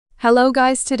Hello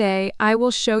guys, today I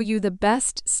will show you the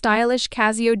best stylish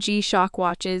Casio G-Shock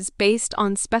watches based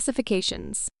on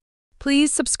specifications.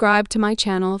 Please subscribe to my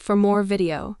channel for more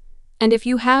video. And if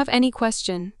you have any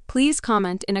question, please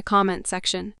comment in a comment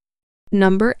section.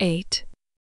 Number 8.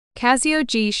 Casio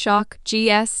G-Shock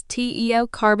GSTEL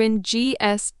Carbon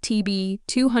GSTB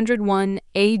 201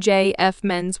 AJF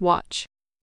Men's Watch.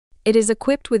 It is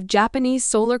equipped with Japanese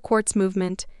solar quartz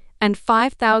movement and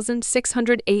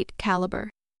 5608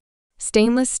 caliber.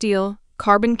 Stainless steel,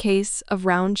 carbon case of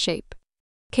round shape.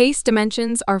 Case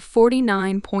dimensions are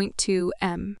 49.2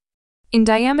 m in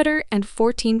diameter and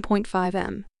 14.5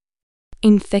 m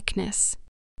in thickness.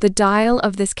 The dial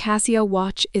of this Casio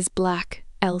watch is black,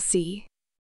 LC.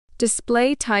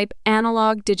 Display type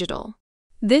analog digital.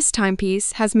 This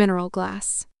timepiece has mineral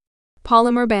glass.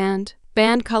 Polymer band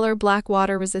color black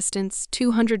water resistance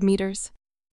 200 meters.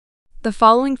 The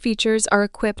following features are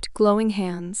equipped: glowing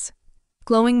hands,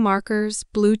 glowing markers,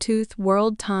 Bluetooth,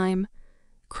 world time,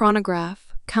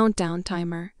 chronograph, countdown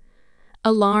timer,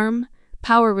 alarm,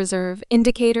 power reserve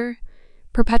indicator,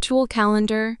 perpetual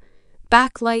calendar,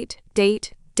 backlight,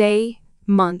 date, day,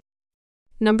 month.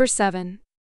 Number 7.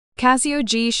 Casio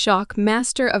G-Shock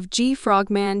Master of G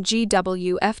Frogman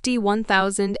GWFD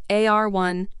 1000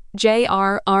 AR1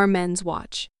 JRR Men's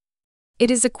Watch. It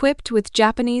is equipped with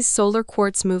Japanese solar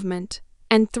quartz movement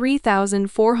and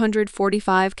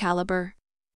 3445 caliber.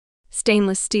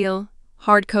 Stainless steel,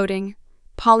 hard coating,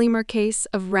 polymer case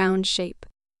of round shape.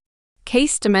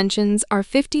 Case dimensions are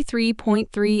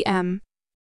 53.3 m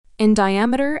in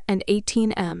diameter and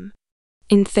 18 m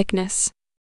in thickness.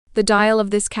 The dial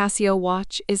of this Casio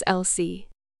watch is LC.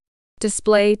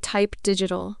 Display type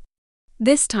digital.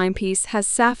 This timepiece has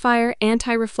sapphire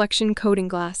anti-reflection coating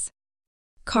glass.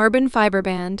 Carbon fiber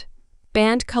band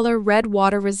color red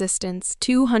water resistance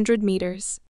 200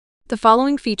 meters. The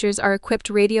following features are equipped: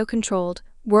 radio-controlled,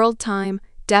 world time,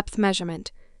 depth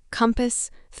measurement, compass,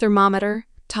 thermometer,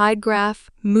 tide graph,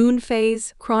 moon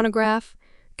phase, chronograph,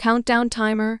 countdown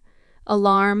timer,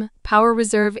 alarm, power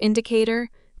reserve indicator,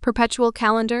 perpetual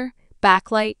calendar,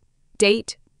 backlight,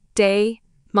 date, day,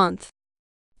 month.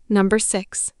 Number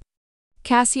 6.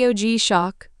 Casio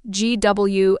G-Shock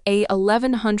GWA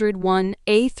 1101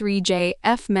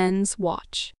 A3JF Men's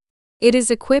Watch. It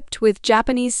is equipped with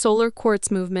Japanese solar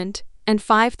quartz movement and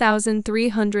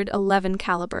 5311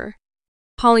 caliber.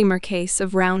 Polymer case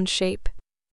of round shape.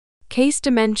 Case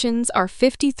dimensions are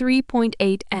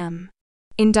 53.8 m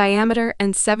in diameter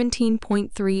and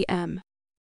 17.3 m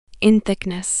in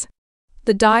thickness.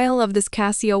 The dial of this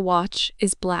Casio watch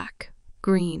is black,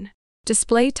 green.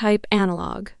 Display type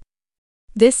analog.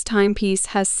 This timepiece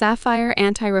has sapphire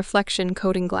anti-reflection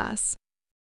coating glass.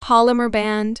 Polymer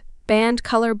band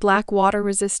color black water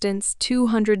resistance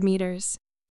 200 meters.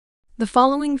 The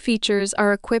following features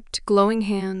are equipped: glowing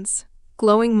hands,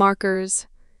 glowing markers,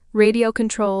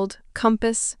 radio-controlled,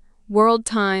 compass, world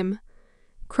time,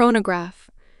 chronograph,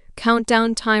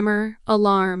 countdown timer,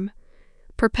 alarm,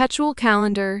 perpetual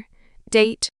calendar,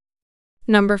 date.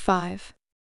 Number 5.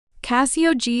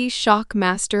 Casio G-Shock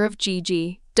Master of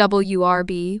GG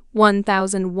WRB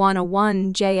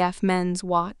 1101 JF Men's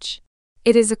Watch.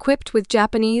 It is equipped with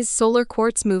Japanese solar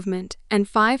quartz movement and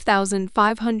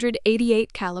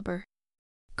 5588 caliber.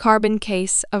 Carbon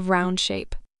case of round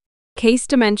shape. Case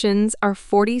dimensions are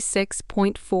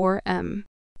 46.4 m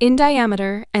in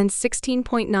diameter and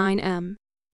 16.9 m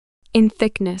in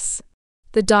thickness.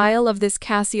 The dial of this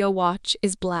Casio watch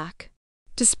is black.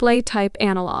 Display type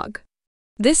analog.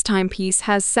 This timepiece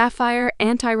has sapphire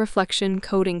anti-reflection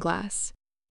coating glass.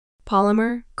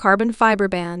 Polymer, carbon fiber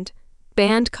band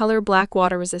color black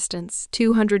water resistance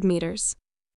 200 meters.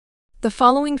 The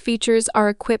following features are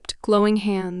equipped: glowing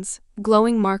hands,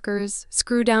 glowing markers,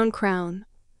 screw-down crown,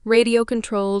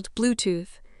 radio-controlled,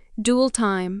 Bluetooth, dual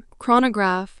time,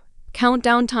 chronograph,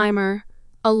 countdown timer,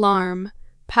 alarm,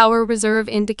 power reserve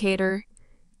indicator,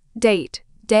 date,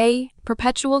 day,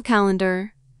 perpetual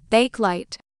calendar,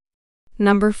 backlight.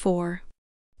 Number 4.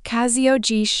 Casio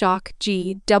G-Shock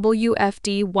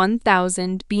GWFD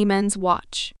 1000 B Men's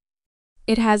Watch.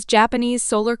 It has Japanese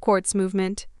solar quartz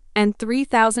movement and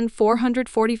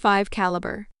 3445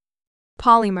 caliber.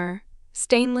 Polymer,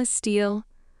 stainless steel,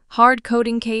 hard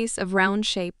coating case of round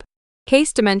shape.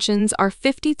 Case dimensions are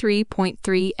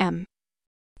 53.3 m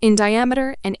in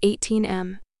diameter and 18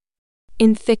 m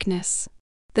in thickness.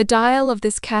 The dial of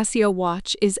this Casio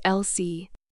watch is LC.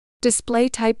 Display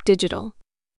type digital.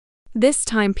 This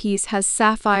timepiece has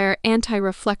sapphire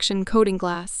anti-reflection coating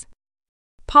glass.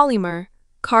 Polymer,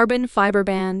 carbon fiber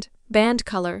band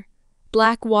color,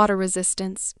 black water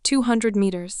resistance 200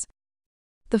 meters.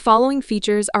 The following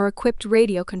features are equipped: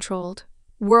 radio-controlled,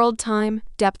 world time,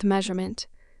 depth measurement,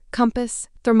 compass,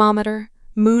 thermometer,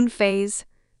 moon phase,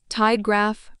 tide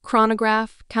graph,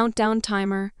 chronograph, countdown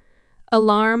timer,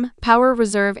 alarm, power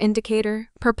reserve indicator,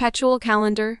 perpetual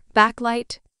calendar,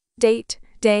 backlight, date,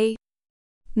 day.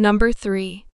 Number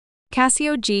 3.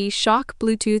 Casio gshock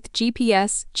Bluetooth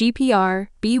GPS GPR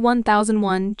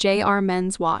B1001 JR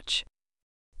Men's Watch.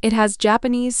 It has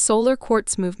Japanese solar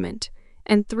quartz movement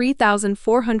and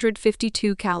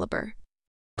 3452 caliber.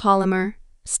 Polymer,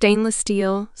 stainless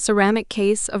steel, ceramic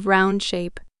case of round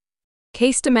shape.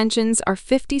 Case dimensions are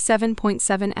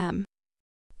 57.7 m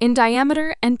in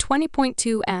diameter and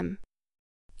 20.2 m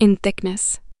in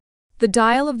thickness. The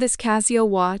dial of this Casio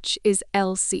watch is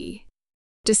LC.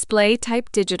 Display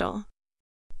type digital.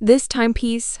 This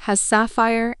timepiece has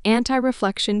sapphire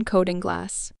anti-reflection coating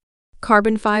glass.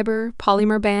 Carbon fiber,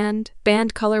 polymer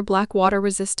band color black water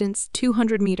resistance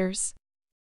 200 meters.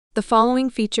 The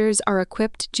following features are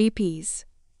equipped GPS,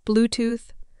 Bluetooth,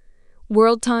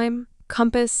 world time,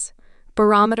 compass,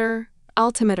 barometer,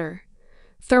 altimeter,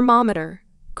 thermometer,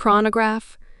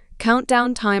 chronograph,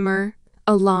 countdown timer,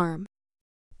 alarm,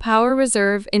 power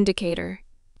reserve indicator,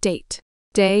 date,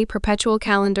 day, perpetual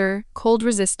calendar, cold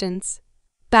resistance,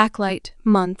 backlight,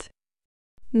 month.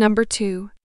 Number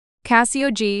 2.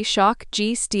 Casio gshock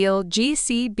G Steel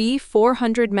GCB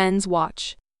 400 Men's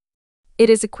Watch. It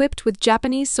is equipped with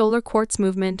Japanese solar quartz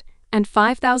movement and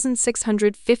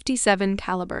 5657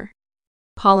 caliber.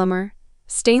 Polymer,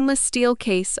 stainless steel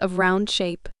case of round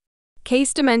shape.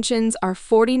 Case dimensions are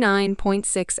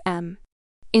 49.6 m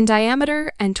in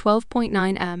diameter and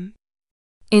 12.9 m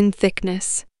in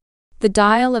thickness. The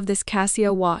dial of this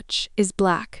Casio watch is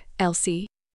black, LC.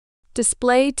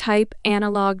 Display type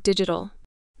analog digital.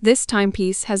 This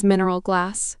timepiece has mineral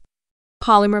glass.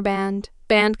 Polymer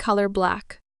band color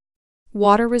black.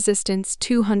 Water resistance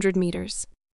 200 meters.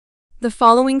 The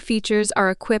following features are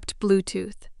equipped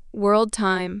Bluetooth, world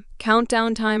time,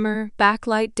 countdown timer,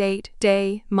 backlight date,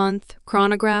 day, month,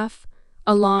 chronograph,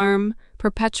 alarm,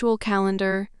 perpetual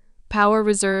calendar, power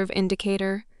reserve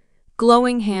indicator,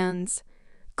 glowing hands,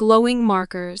 glowing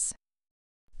markers.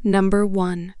 Number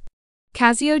 1.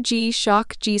 Casio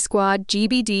gshock G Squad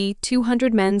GBD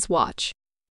 200 Men's Watch.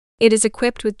 It is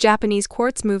equipped with Japanese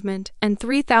quartz movement and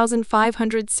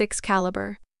 3506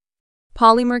 caliber.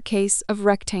 Polymer case of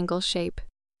rectangle shape.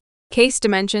 Case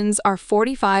dimensions are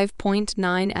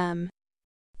 45.9 m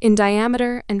in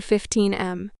diameter and 15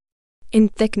 m in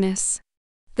thickness.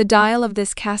 The dial of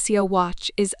this Casio watch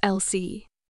is LC.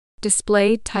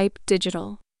 Display type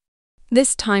digital.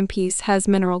 This timepiece has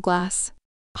mineral glass.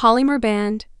 Polymer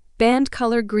band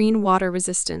color green water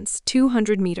resistance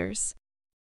 200 meters.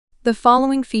 The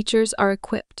following features are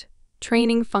equipped: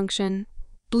 training function,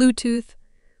 Bluetooth,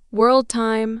 world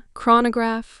time,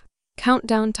 chronograph,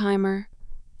 countdown timer,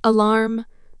 alarm,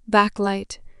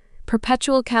 backlight,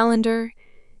 perpetual calendar,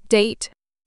 date,